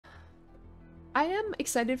I am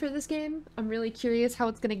excited for this game. I'm really curious how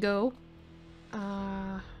it's gonna go.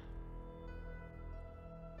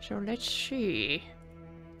 So let's see.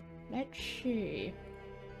 Let's see.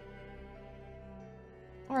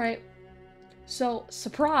 Alright. So,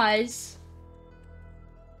 surprise!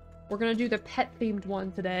 We're gonna do the pet-themed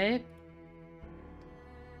one today.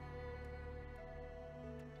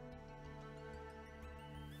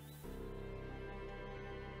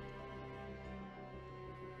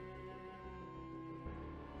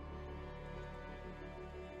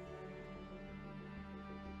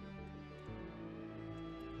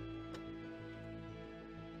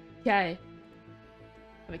 Okay.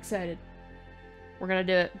 I'm excited. We're gonna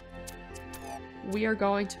do it. We are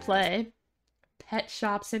going to play Pet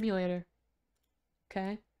Shop Simulator.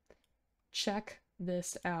 Okay? Check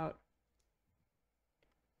this out.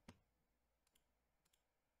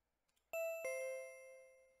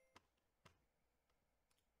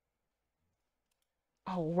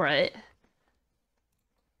 Alright.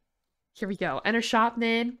 Here we go. Enter shop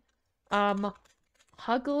name.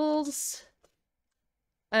 Huggles.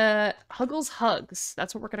 Huggles Hugs.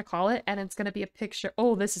 That's what we're gonna call it. And it's gonna be a picture.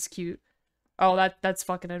 Oh, this is cute. Oh, that's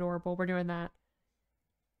fucking adorable. We're doing that.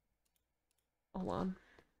 Hold on.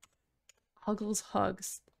 Huggles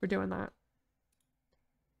Hugs. We're doing that.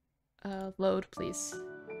 Load, please.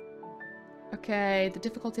 Okay, the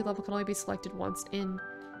difficulty level can only be selected once in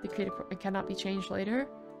the creative and cannot be changed later.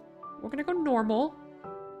 We're gonna go normal.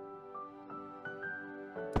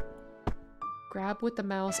 Grab with the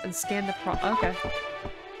mouse and scan the okay.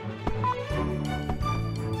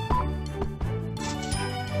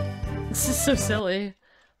 This is so silly.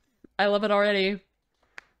 I love it already.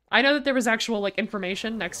 I know that there was actual, like,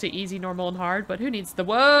 information next to easy, normal, and hard, but who needs the-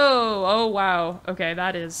 Whoa! Oh, wow. Okay,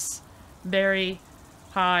 that is very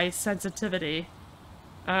high sensitivity.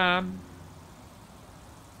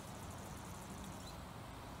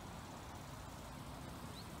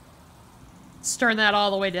 Let's turn that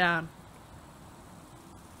all the way down.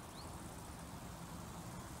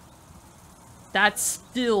 That's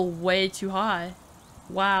still way too high.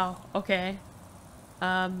 Wow, okay.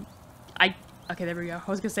 Okay, there we go. I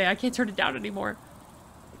was gonna say, I can't turn it down anymore.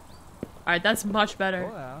 Alright, that's much better.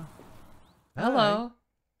 Hola. Hello.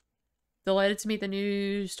 Delighted to meet the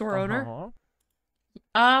new store owner.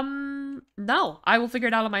 No. I will figure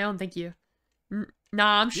it out on my own, thank you.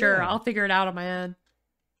 Nah, I'm sure. Yeah. I'll figure it out on my own.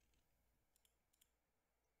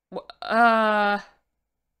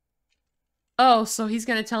 Oh, so he's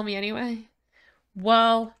gonna tell me anyway?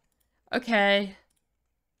 Well, okay.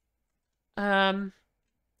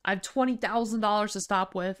 I have $20,000 to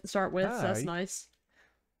start with, so that's nice.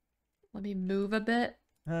 Let me move a bit.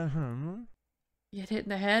 Get hit in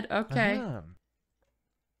the head? Okay.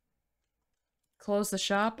 Close the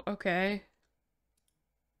shop? Okay.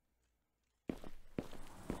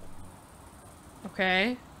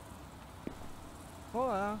 Okay.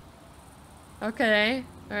 Hola. Okay.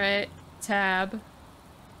 Alright. Tab.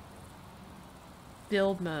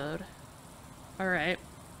 Build mode. Alright.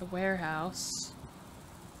 The warehouse.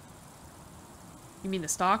 You mean the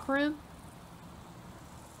stock room?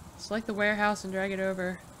 Select the warehouse and drag it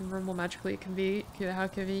over. The room will magically how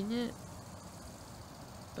convenient.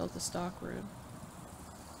 Build the stock room.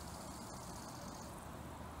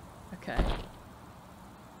 Okay.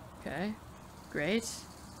 Okay. Great.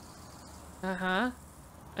 Uh-huh.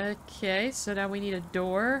 Okay, so now we need a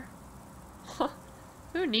door.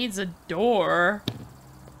 Who needs a door?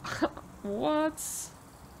 What?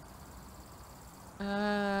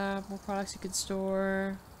 More products you can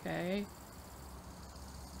store. Okay.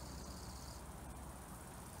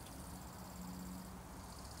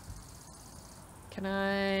 Can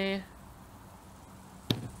I...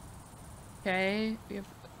 Okay, we have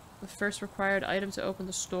the first required item to open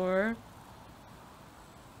the store.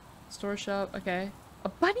 Store shop, okay. A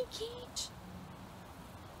bunny cage!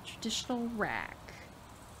 Traditional rack.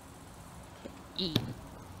 Okay, E.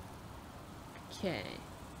 Okay.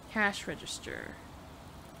 Cash register.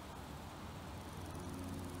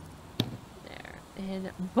 There.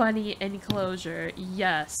 And bunny enclosure.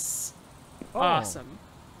 Yes. Oh. Awesome.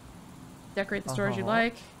 Decorate the store as you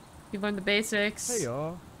like. You've learned the basics. Hey,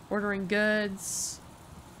 y'all. Ordering goods.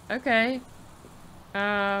 Okay.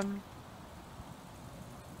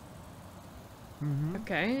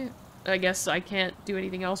 Okay. I guess I can't do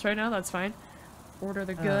anything else right now. That's fine. Order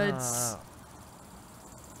the goods.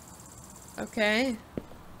 Okay.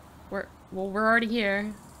 Well, we're already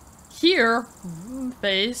here. Here?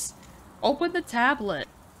 Face. Open the tablet.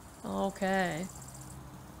 Okay.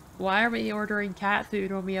 Why are we ordering cat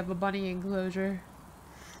food when we have a bunny enclosure?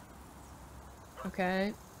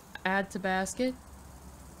 Okay. Add to basket.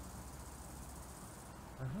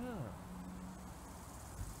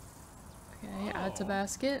 Add to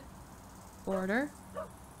basket. Order.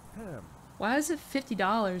 Hmm. Why is it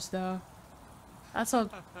 $50 though? That's a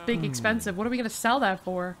big expensive. What are we gonna sell that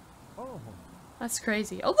for? Oh. That's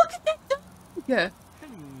crazy. Oh, look at that dog!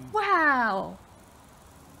 Wow!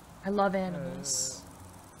 I love animals.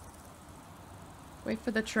 Wait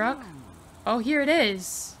for the truck. Oh, here it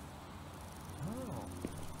is.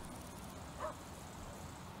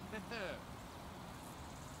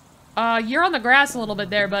 You're on the grass a little bit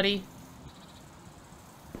there, buddy.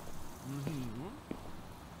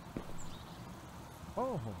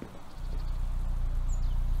 Oh.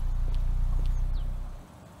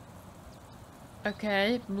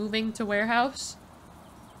 Okay, moving to warehouse.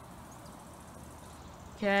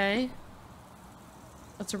 Okay.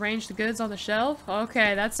 Let's arrange the goods on the shelf.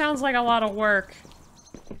 Okay, that sounds like a lot of work.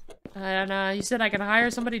 And, you said I can hire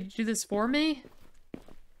somebody to do this for me?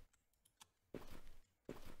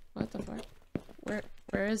 What the fuck?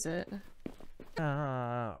 Where is it?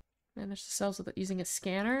 Manage the shelves with using a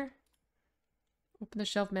scanner? Open the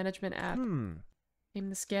shelf management app. Aim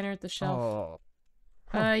the scanner at the shelf.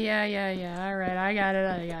 Yeah. Alright, I got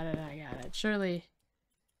it. Surely.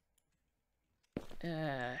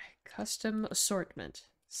 Custom assortment.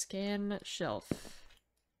 Scan shelf.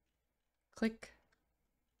 Click.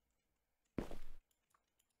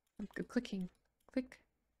 I'm clicking. Click.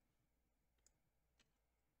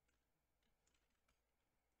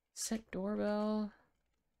 Set doorbell.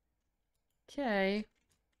 Okay.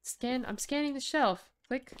 I'm scanning the shelf.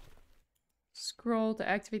 Click. Scroll to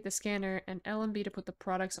activate the scanner and L and B to put the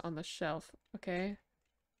products on the shelf. Okay.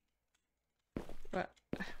 What?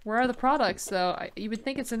 Where are the products, though? You would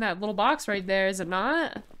think it's in that little box right there, is it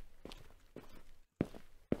not?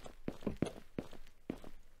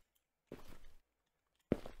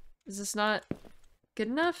 Is this not good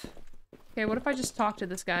enough? Okay, what if I just talk to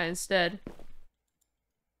this guy instead?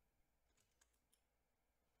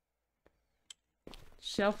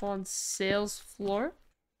 Shelf on sales floor?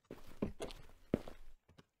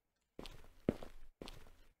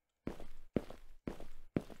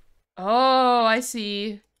 Oh, I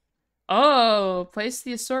see. Oh, place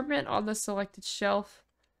the assortment on the selected shelf.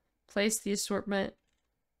 Place the assortment.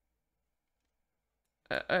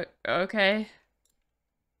 Okay.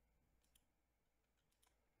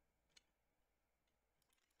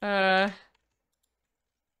 I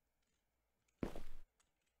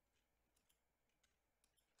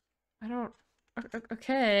don't...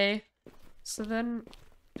 Okay. So then,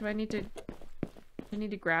 do I need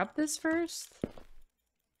to grab this first?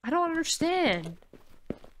 I don't understand.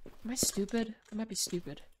 Am I stupid? I might be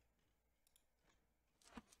stupid.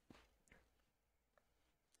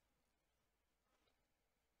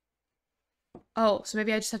 Oh, so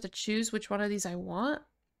maybe I just have to choose which one of these I want?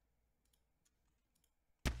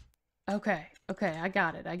 Okay, I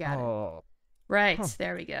got it. Right,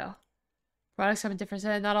 there we go. Products have a different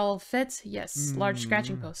set. Not all fit. Yes. Large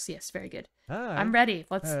scratching posts. Yes, very good. I'm ready.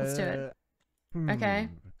 Let's do it. Okay.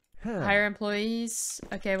 Hire employees.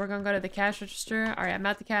 Okay, we're gonna go to the cash register. Alright, I'm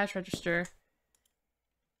at the cash register.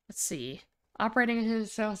 Let's see. Operating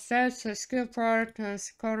his sales to skill product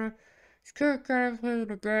as corner. Skill card for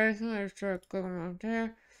the base. Let's start going on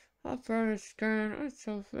there. Operator scan. It's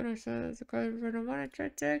so finished. The card for the money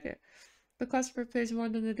check ticket. The customer pays more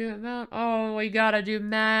than the due amount. Oh, we gotta do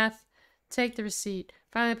math. Take the receipt.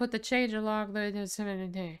 Finally put the change in log.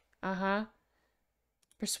 Uh-huh.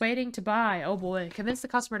 Persuading to buy. Oh boy. Convince the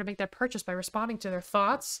customer to make their purchase by responding to their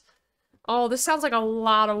thoughts. Oh, this sounds like a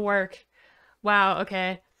lot of work. Wow,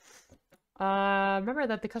 okay. Remember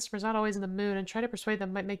that the customer's not always in the mood and try to persuade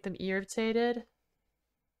them might make them irritated.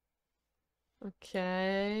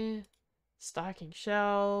 Okay. Stocking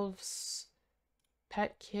shelves.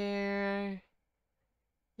 Pet care.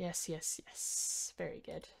 Yes. Very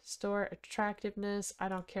good. Store attractiveness. I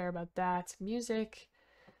don't care about that. Music.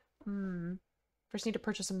 First need to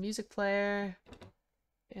purchase a music player.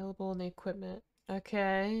 Available in the equipment.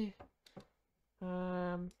 Okay.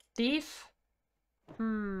 Thief?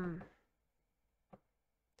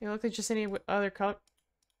 They look like just any other color.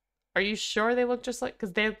 Are you sure they look just like...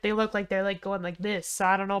 Because they look like they're like going like this. So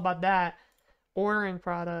I don't know about that. Ordering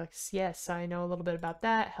products. Yes, I know a little bit about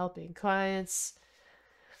that. Helping clients.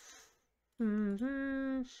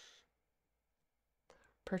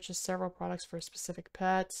 Purchase several products for specific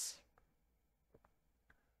pets.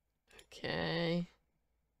 Okay.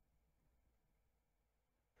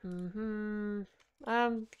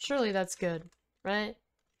 Surely that's good, right?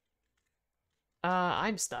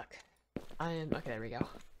 I'm stuck. Okay, there we go.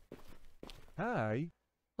 Hi.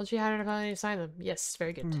 Once you had enough money to sign them. Yes,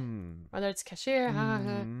 very good. Whether it's cashier,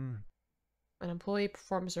 An employee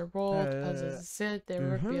performs their role, deposits it, their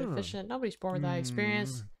work be efficient. Nobody's born with that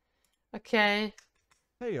experience. Okay.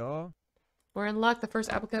 Hey, y'all. We're in luck. The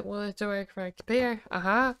first applicant willing to work for a computer.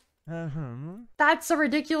 Uh-huh. Uh-huh. That's a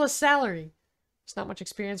ridiculous salary. There's not much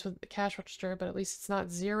experience with the cash register, but at least it's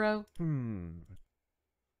not 0.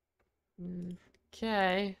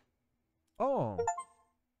 Okay. Oh.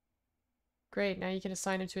 Great, now you can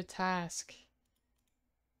assign him to a task.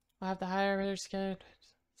 We'll have the hire scared.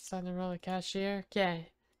 Assign the role of cashier. Okay.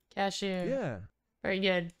 Cashier. Yeah. Very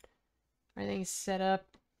good. Everything's set up.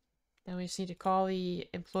 Now we just need to call the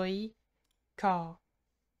employee. Call.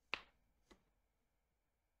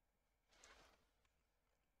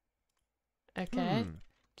 Okay.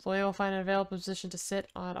 Employee will find an available position to sit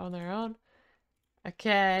on their own.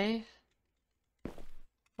 Okay.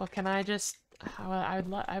 Well, can I just... I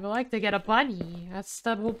would like to get a bunny. That's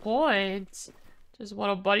the whole point. Just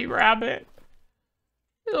want a bunny rabbit.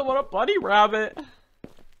 I don't want a bunny rabbit.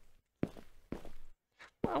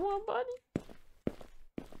 I want a bunny.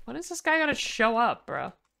 When is this guy gonna show up,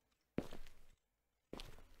 bro?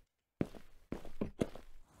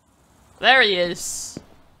 There he is.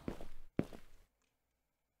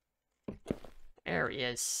 There he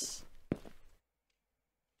is.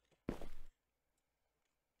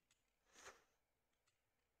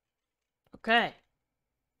 Okay.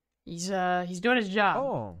 He's doing his job.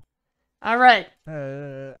 Oh. Alright.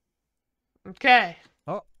 Okay.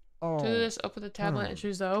 Oh. Do this, open the tablet and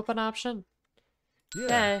choose the open option. Yeah.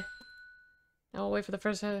 Okay. Now we'll wait for the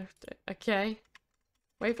first... Okay.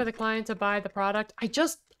 Wait for the client to buy the product. I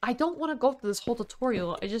don't want to go through this whole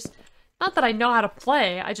tutorial. Not that I know how to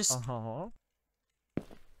play, I just... Uh-huh.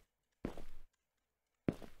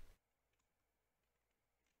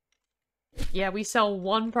 Yeah, we sell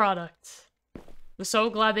one product. I'm so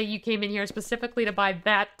glad that you came in here specifically to buy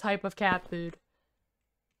that type of cat food.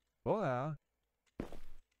 Hola.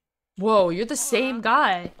 Whoa, you're the same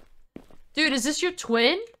guy. Dude, is this your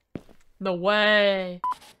twin? No way.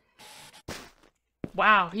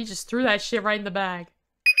 Wow, he just threw that shit right in the bag.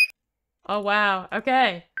 Oh, wow.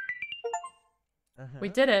 Okay. We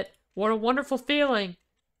did it. What a wonderful feeling.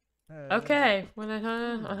 Okay.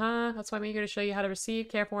 That's why I'm eager to show you how to receive,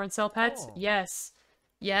 care for, and sell pets. Oh. Yes.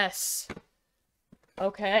 Yes.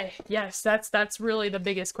 Okay. Yes, that's really the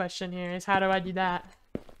biggest question here, is how do I do that?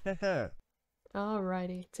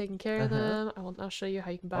 Alrighty. Taking care of them. I'll show you how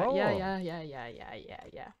you can buy. Oh.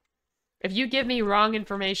 Yeah. If you give me wrong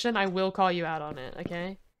information, I will call you out on it,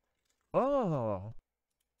 okay? Oh.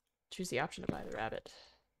 Choose the option to buy the rabbit.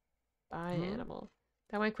 Buy animal.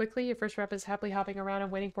 That went quickly. Your first rabbit is happily hopping around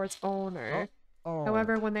and waiting for its owner. Oh.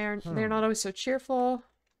 However, when they're not always so cheerful.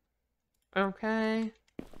 Okay.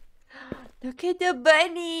 Look at the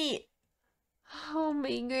bunny! Oh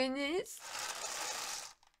my goodness.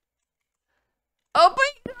 Oh my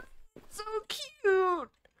god! So cute!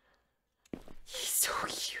 He's so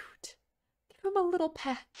cute. Give him a little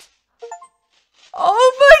pat.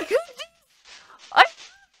 Oh my goodness!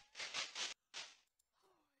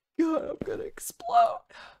 God, I'm gonna explode.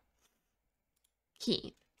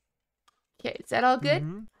 Keen. Okay, is that all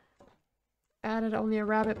good? Added only a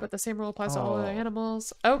rabbit, but the same rule applies to all other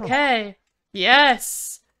animals. Okay.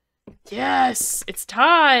 Yes. Yes. It's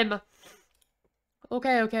time.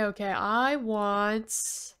 Okay. I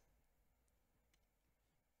want...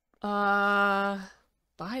 buy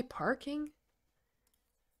parking?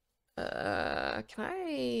 Can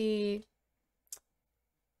I...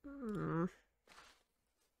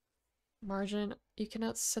 Margin. You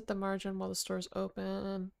cannot set the margin while the store is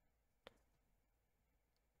open.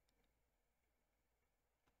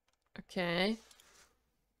 Okay.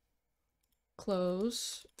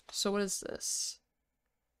 Close. So what is this?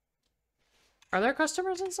 Are there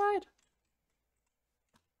customers inside?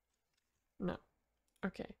 No.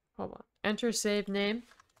 Okay, hold on. Enter save name.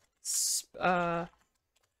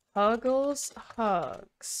 Huggles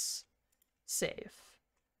Hugs. Save.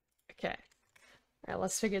 Okay. Alright,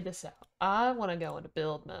 let's figure this out. I want to go into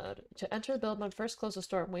build mode. To enter the build mode, first close the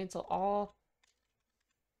store and wait until all...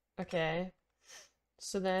 Okay.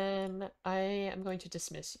 So then I am going to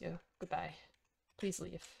dismiss you. Goodbye. Please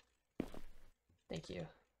leave. Thank you.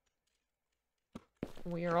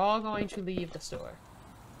 We are all going to leave the store.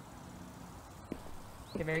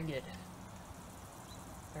 Okay, very good.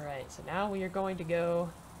 Alright, so now we are going to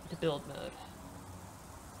go to build mode.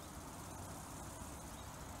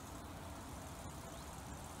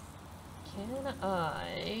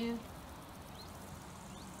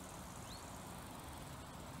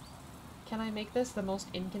 Can I make this the most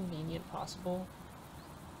inconvenient possible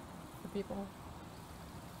for people?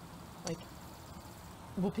 Like,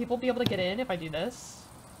 will people be able to get in if I do this?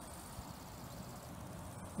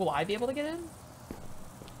 Will I be able to get in?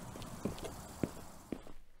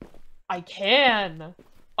 I can!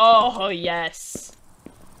 Oh, yes!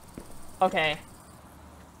 Okay.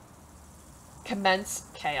 Commence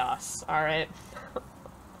chaos. Alright.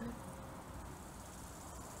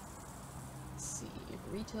 Let's see.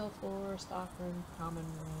 Retail floor, stockroom, common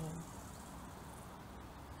room.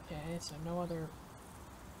 Okay, so no other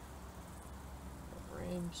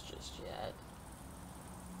rooms just yet.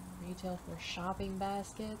 Retail for shopping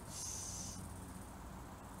baskets.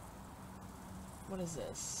 What is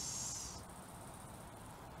this?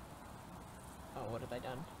 Oh, what have I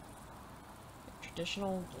done?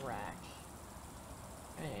 Traditional rack.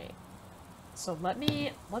 Alright. So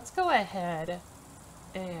let's go ahead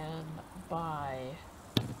and buy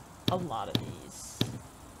a lot of these.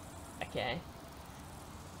 Okay.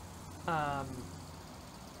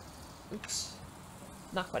 Oops.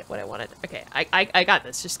 Not quite what I wanted. Okay, I got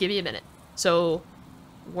this. Just give me a minute. So,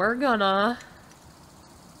 we're gonna...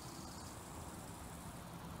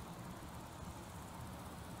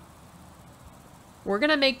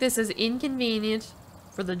 make this as inconvenient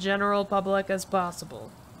for the general public as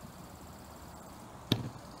possible.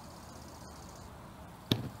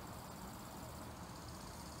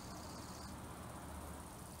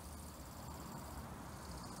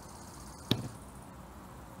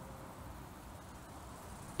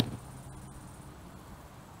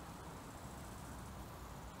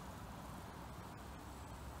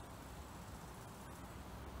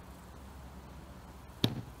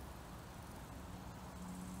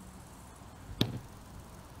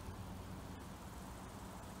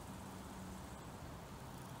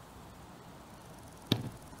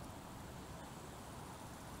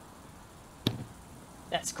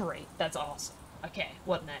 That's great. That's awesome. Okay,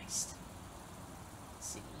 what next? Let's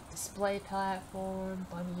see. Display platform,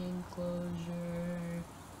 bunny enclosure,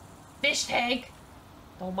 fish tank!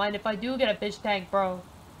 Don't mind if I do get a fish tank, bro.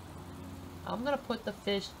 I'm gonna put the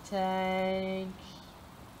fish tank...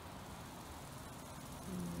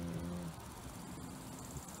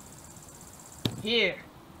 here.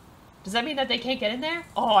 Does that mean that they can't get in there?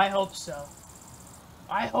 Oh, I hope so.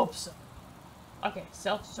 I hope so. Okay,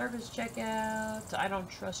 self-service checkout. I don't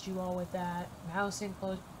trust you all with that. Mouse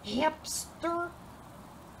enclosure. Hamster?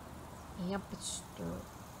 Hamster.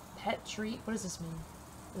 Pet treat? What does this mean?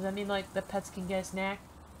 Does that mean, like, the pets can get a snack?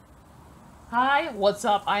 Hi, what's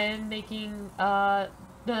up? I am making,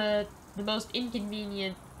 the most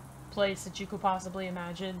inconvenient place that you could possibly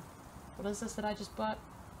imagine. What is this that I just bought?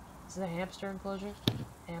 Is it a hamster enclosure?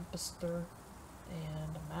 Hamster.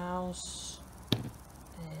 And a mouse. And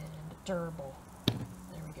a gerbil.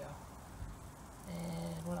 There we go.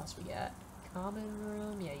 And what else we got? Common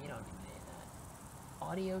room? Yeah, you don't need any of that.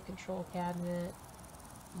 Audio control cabinet.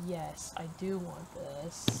 Yes, I do want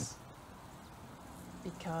this.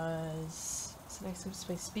 Because it's next to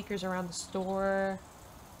space. Speakers around the store.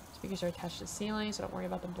 Speakers are attached to the ceiling, so don't worry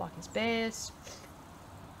about them blocking space.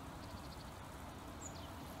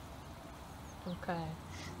 Okay.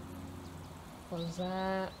 What was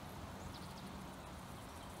that?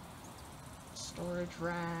 Storage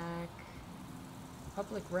rack.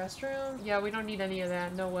 Public restroom? Yeah, we don't need any of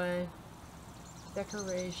that. No way.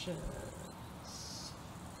 Decorations.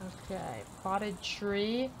 Okay. Potted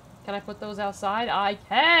tree. Can I put those outside? I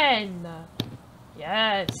can!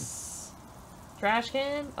 Yes! Trash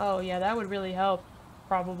can? Oh, yeah, that would really help.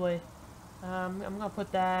 Probably. I'm gonna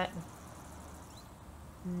put that...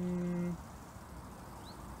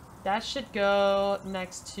 That should go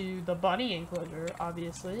next to the bunny enclosure,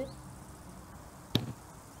 obviously.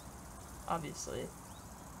 Obviously.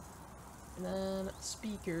 And then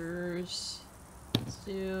speakers. Let's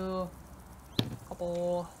do a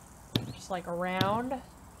couple, just like around.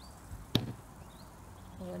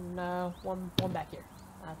 And one back here.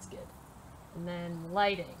 That's good. And then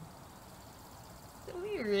lighting. Do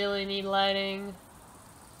we really need lighting?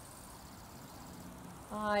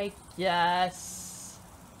 I guess.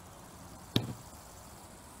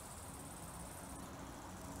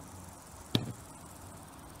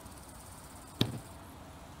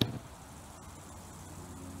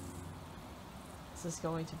 This is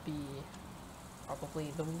going to be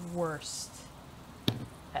probably the worst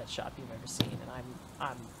pet shop you've ever seen, and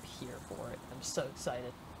I'm here for it. I'm so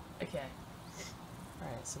excited. Okay.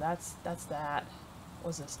 Alright, so that's that.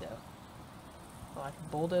 What's this do? Oh, I can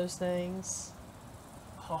bulldoze things.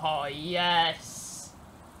 Oh, yes!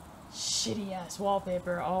 Shitty ass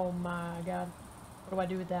wallpaper. Oh my god. What do I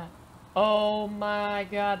do with that? Oh my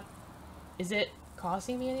god. Is it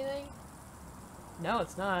costing me anything? No,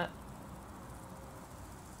 it's not.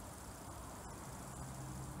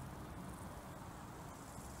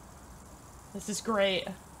 This is great.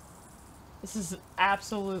 This is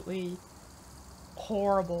absolutely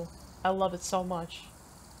horrible. I love it so much.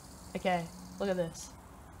 Okay, look at this.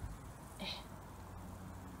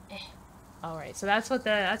 Alright, so that's what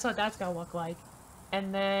that's gonna look like.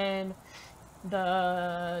 And then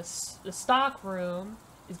the stock room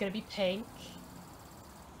is gonna be pink.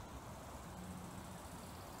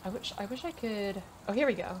 I wish I could. Oh, here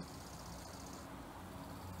we go.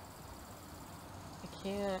 I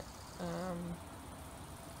can't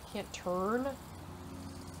turn.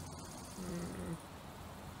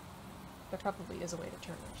 There probably is a way to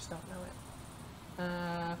turn, I just don't know it.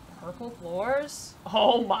 Purple floors?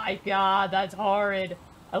 Oh my god, that's horrid.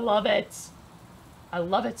 I love it. I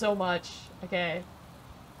love it so much. Okay.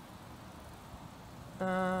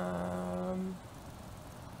 And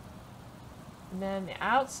then the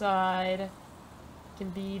outside can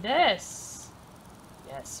be this.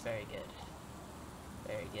 Yes, very good.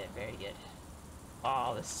 Very good, very good.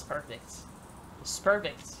 Oh, this is perfect. This is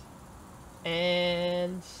perfect.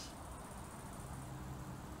 And...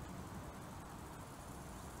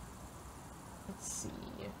 let's see.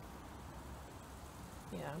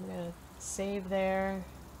 Yeah, I'm gonna save there.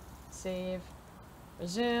 Save.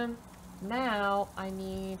 Resume. Now, I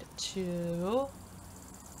need to...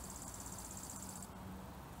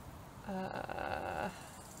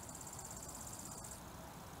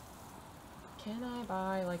 can I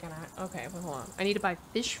buy, like, an... okay, well, hold on. I need to buy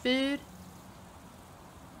fish food.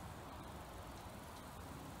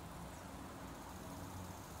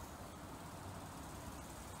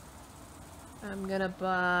 I'm gonna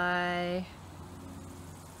buy...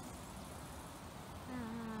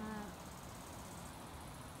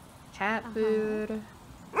 cat food.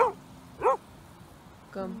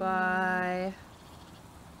 Gonna buy...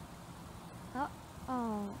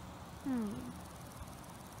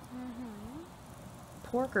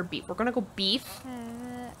 pork or beef? We're gonna go beef.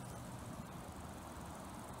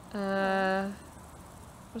 Where's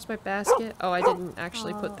my basket? Oh, I didn't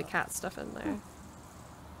actually put the cat stuff in there.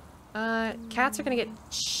 Cats are gonna get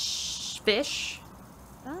fish.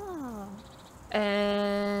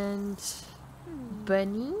 And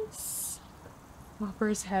bunnies.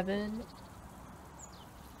 Whopper's Heaven.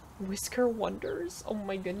 Whisker Wonders. Oh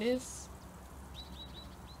my goodness.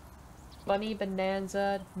 Bunny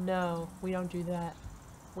Bonanza. No, we don't do that.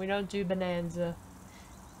 We don't do Bonanza.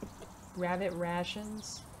 Rabbit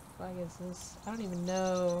rations. What is this? I don't even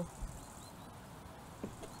know.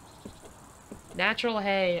 Natural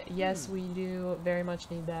hay. Yes, we do very much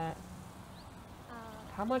need that.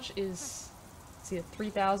 How much is... see, at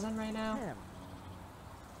 3,000 right now?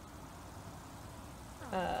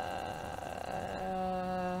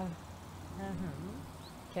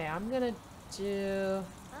 Okay, I'm gonna do...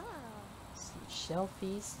 some shell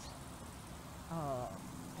feast.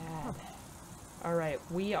 Bad. Alright,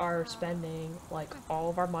 we are spending, like, all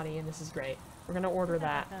of our money, and this is great. We're gonna order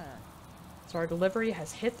that. So our delivery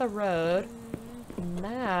has hit the road.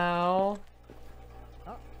 Now...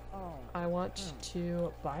 I want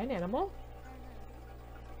to buy an animal.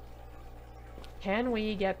 Can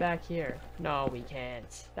we get back here? No, we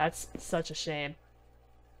can't. That's such a shame.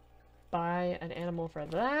 Buy an animal for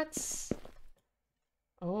that.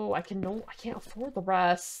 Oh, I can't afford the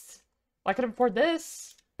rest. I can afford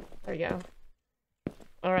this. There you go.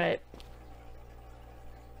 Alright.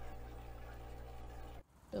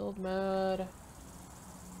 Build mode.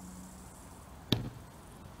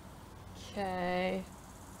 Okay.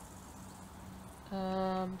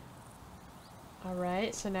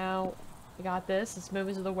 Alright, so now we got this. Let's move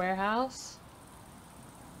into the warehouse.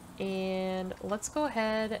 And let's go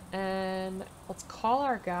ahead and let's call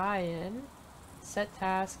our guy in. Set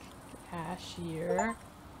task cashier.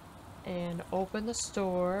 And open the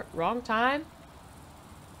store. Wrong time?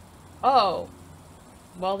 Oh.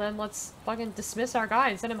 Well then let's fucking dismiss our guy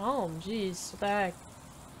and send him home. Jeez, what the heck?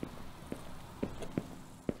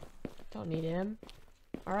 Don't need him.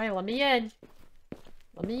 Alright, let me in.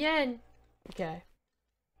 Let me in. Okay.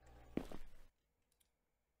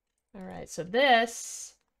 Alright, so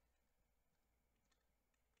this...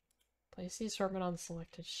 place the assortment on the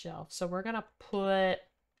selected shelf. So we're gonna put...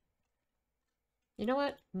 you know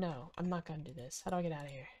what? No, I'm not gonna do this. How do I get out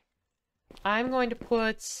of here? I'm going to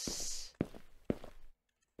put...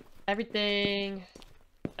 everything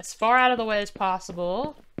as far out of the way as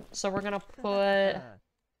possible. So we're gonna put...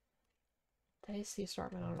 place the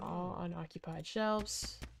assortment on all unoccupied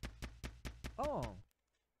shelves. Oh.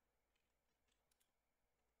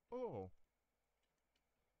 Oh.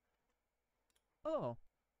 Oh.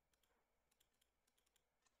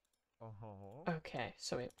 Oh. Okay,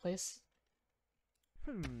 so wait, place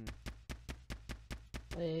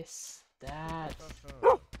that.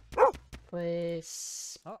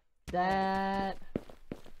 place Oh. that.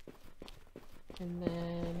 And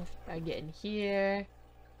then I get in here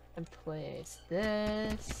and place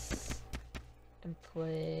this and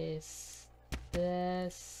place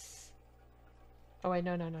this. Oh wait,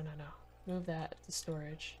 no. Move that to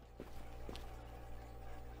storage.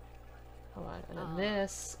 Hold on, and then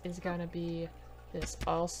this is gonna be this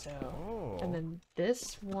also. Oh. And then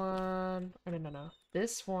this one, oh no.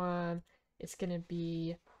 This one is gonna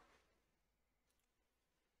be,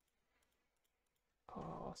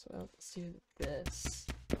 oh, so let's do this.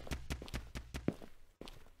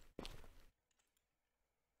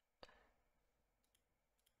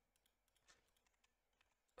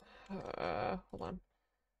 Hold on.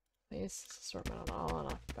 Place assortment on all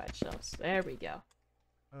unoccupied shelves. There we go.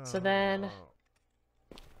 So then,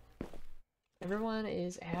 everyone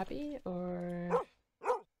is happy, or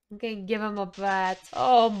I'm gonna give him a bat.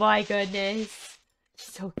 Oh my goodness, he's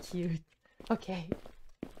so cute. Okay.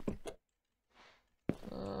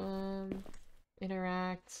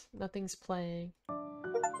 Interact. Nothing's playing.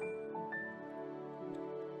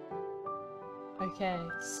 Okay,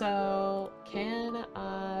 so can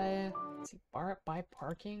I let's see, buy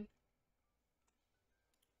parking?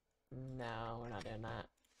 No, we're not doing that.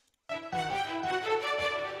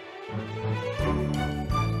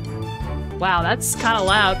 Wow, that's kind of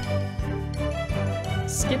loud.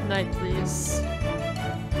 Skip night, please.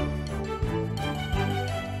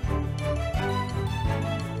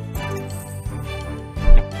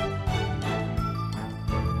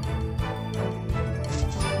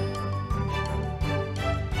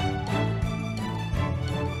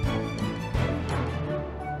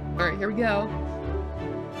 Alright, here we go.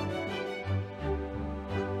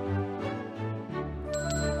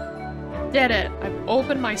 Did it! I've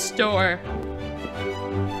opened my store.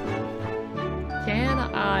 Can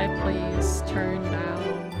I please turn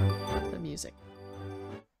down the music?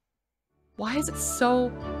 Why is it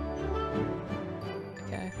so...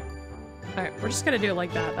 Okay. Alright, we're just gonna do it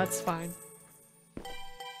like that. That's fine.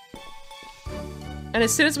 And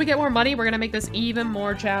as soon as we get more money, we're gonna make this even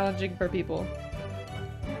more challenging for people.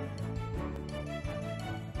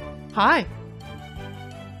 Hi!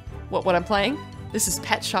 What I'm playing? This is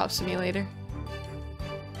Pet Shop Simulator.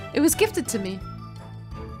 It was gifted to me.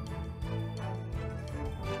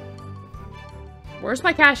 Where's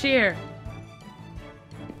my cashier?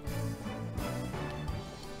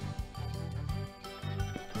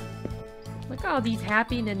 Look at all these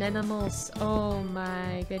happy animals. Oh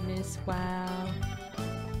my goodness, wow.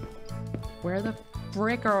 Where the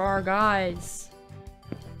frick are our guys?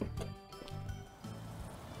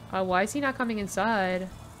 Why is he not coming inside?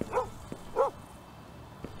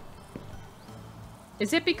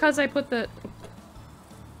 Is it because I put the...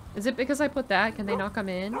 Is it because I put that? Can they not come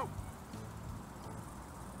in? Oh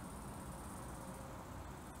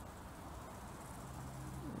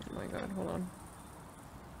my god, hold on.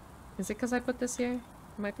 Is it because I put this here?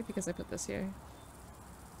 It might be because I put this here.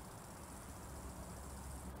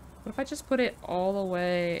 What if I just put it all the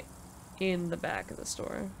way in the back of the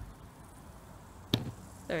store?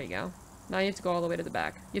 There you go. Now you have to go all the way to the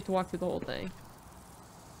back. You have to walk through the whole thing.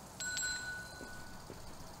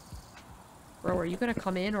 Bro, are you gonna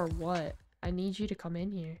come in or what? I need you to come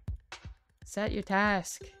in here. Set your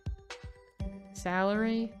task.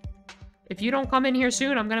 Salary? If you don't come in here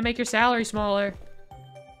soon, I'm gonna make your salary smaller.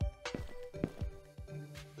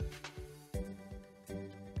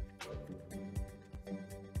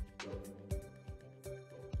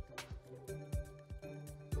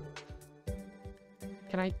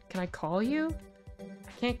 Can I call you?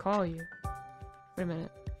 I can't call you. Wait a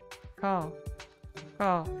minute. Call.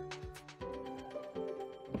 Call.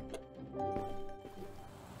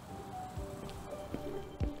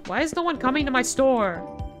 Why is no one coming to my store?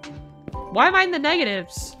 Why am I in the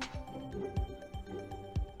negatives?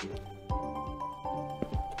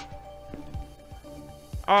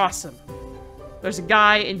 Awesome. There's a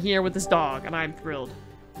guy in here with his dog, and I'm thrilled.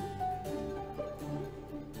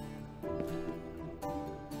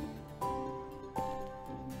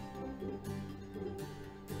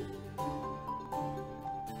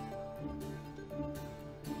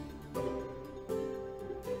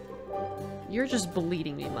 You're just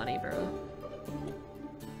bleeding me money, bro.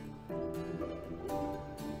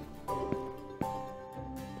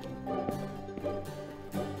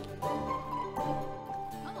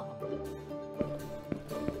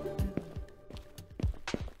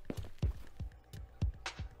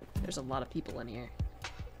 There's a lot of people in here.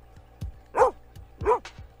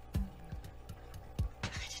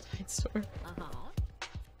 Store.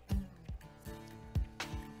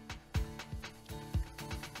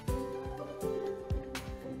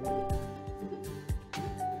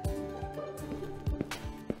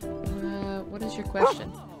 is your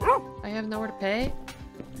question? I have nowhere to pay?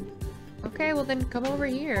 Okay, well then come over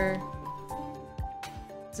here.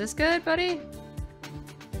 Is this good, buddy?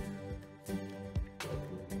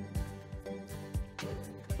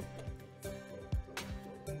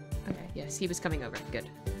 Okay, yes, he was coming over. Good.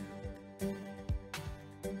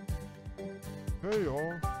 Hey,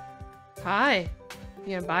 y'all. Hi.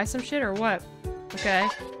 You gonna buy some shit or what? Okay.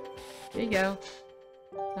 Here you go.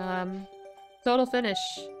 Total finish.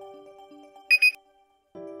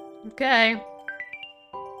 Okay.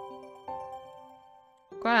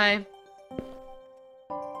 Okay.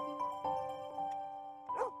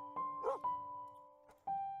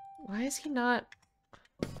 Why is he not?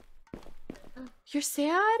 You're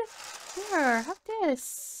sad? Here, have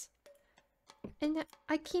this. And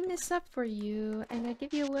I clean this up for you, and I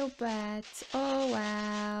give you a little bat. Oh,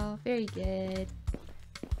 wow. Very good.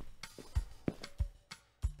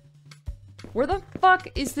 Where the fuck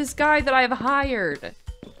is this guy that I've hired?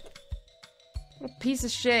 What a piece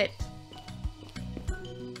of shit.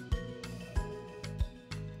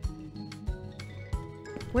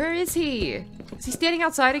 Where is he? Is he standing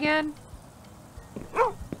outside again?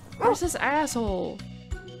 Where's this asshole?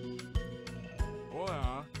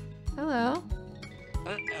 Hola. Hello.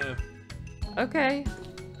 Okay.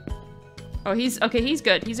 Oh, he's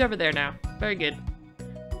good. He's over there now. Very good.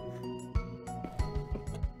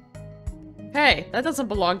 Hey, that doesn't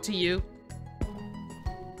belong to you.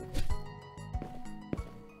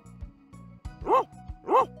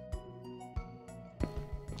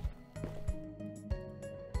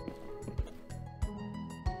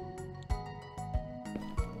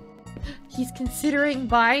 He's considering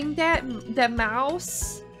buying that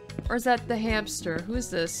mouse? Or is that the hamster? Who is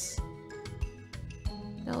this?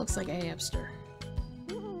 That looks like a hamster.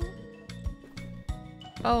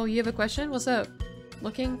 Oh, you have a question? What's up?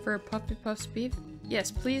 Looking for Puffy Puff's beef? Yes,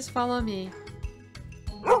 please follow me.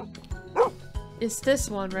 It's this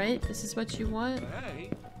one, right? This is what you want? Hey.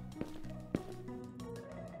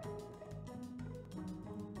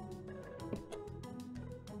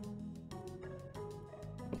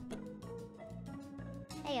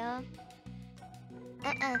 Heyo.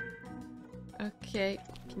 Okay,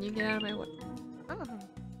 can you get out of my way? Oh.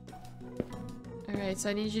 Alright, so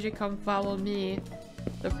I need you to come follow me.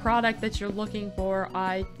 The product that you're looking for,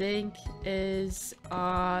 I think, is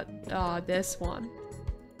this one.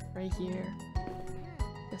 Right here.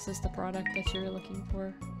 This is the product that you're looking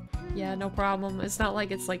for. Yeah, no problem. It's not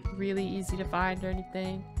like it's like really easy to find or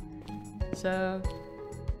anything. So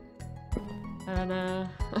I don't know.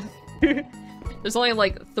 There's only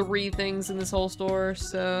like 3 things in this whole store,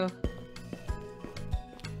 so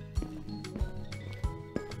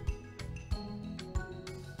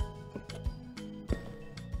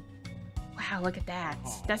wow, look at that.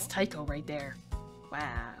 That's Tycho right there. Wow.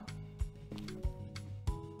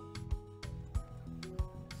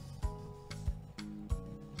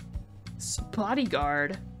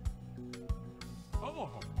 Bodyguard. Oh.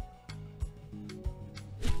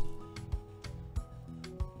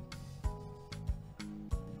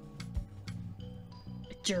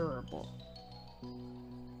 Durable.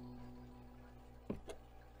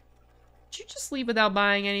 Did you just leave without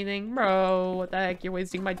buying anything? Bro, what the heck? You're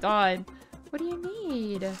wasting my time. What do you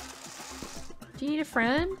need? Do you need a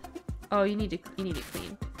friend? Oh, you need to clean.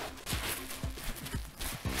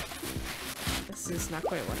 This is not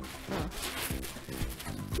quite what. Oh.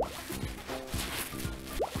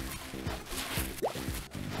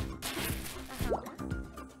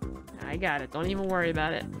 I got it. Don't even worry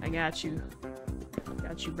about it. I got you.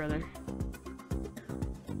 Got you, brother.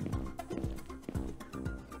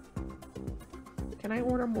 Can I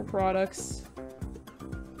order more products?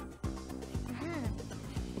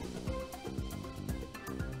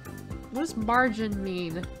 What does margin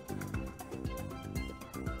mean?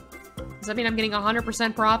 Does that mean I'm getting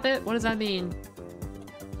 100% profit? What does that mean?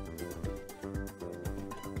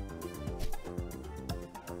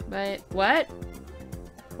 But what?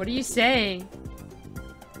 What are you saying?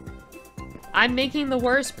 I'm making the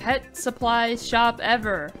worst pet supplies shop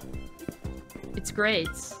ever. It's great.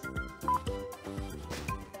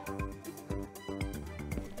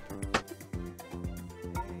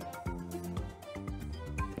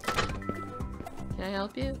 Can I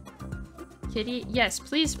help you? Kitty? Yes,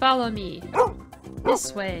 please follow me.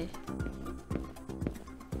 This way.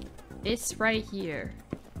 It's right here.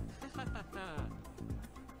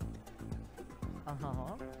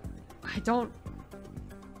 I don't...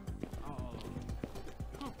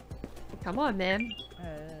 Come on, man.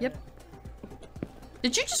 Yep.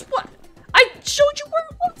 Did you just what? I showed you where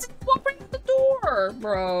it was. It walked right at the door,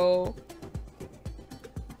 bro.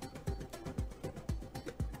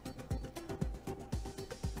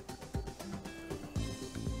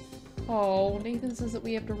 Oh, Nathan says that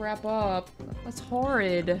we have to wrap up. That's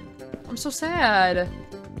horrid. I'm so sad.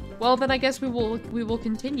 Well, then I guess we will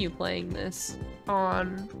continue playing this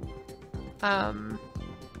on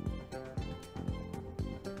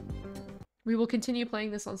we will continue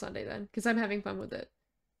playing this on Sunday then, because I'm having fun with it.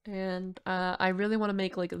 And I really want to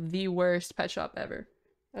make like the worst pet shop ever.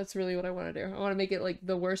 That's really what I want to do. I want to make it like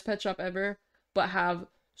the worst pet shop ever, but have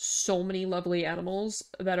so many lovely animals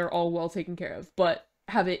that are all well taken care of, but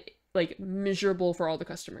have it like miserable for all the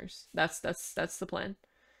customers. That's the plan.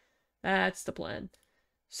 That's the plan.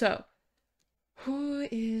 So, who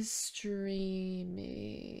is streaming?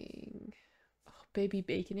 Oh, Baby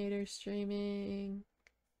Baconator streaming.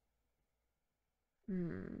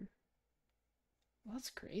 Well, that's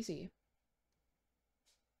crazy.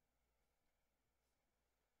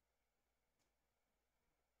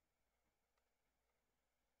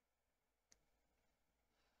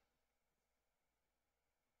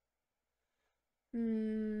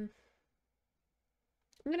 I'm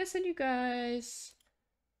gonna send you guys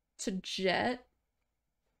to Jet.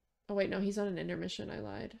 Oh wait, no, he's on an intermission. I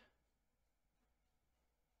lied.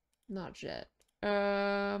 Not Jet.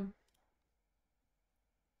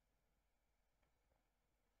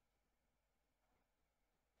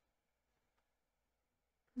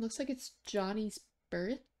 Looks like it's Johnny's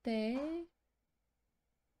birthday.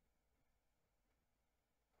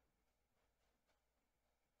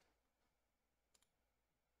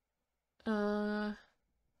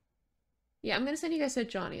 Yeah, I'm gonna send you guys to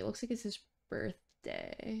Johnny. It looks like it's his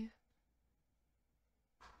birthday.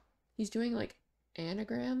 He's doing like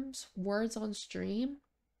anagrams, words on stream.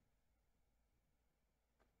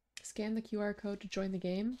 Scan the QR code to join the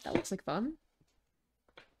game. That looks like fun.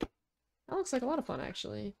 That looks like a lot of fun,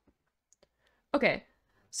 actually. Okay,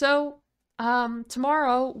 so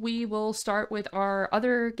tomorrow we will start with our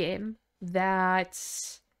other game that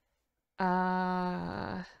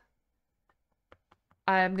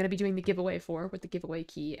I'm going to be doing the giveaway for with the giveaway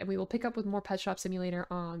key, and we will pick up with more Pet Shop Simulator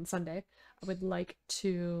on Sunday. I would like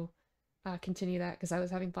to continue that because I was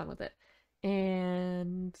having fun with it.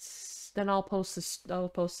 And then I'll post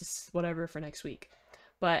this whatever for next week.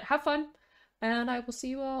 But have fun, and I will see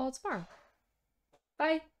you all tomorrow.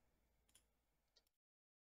 Bye!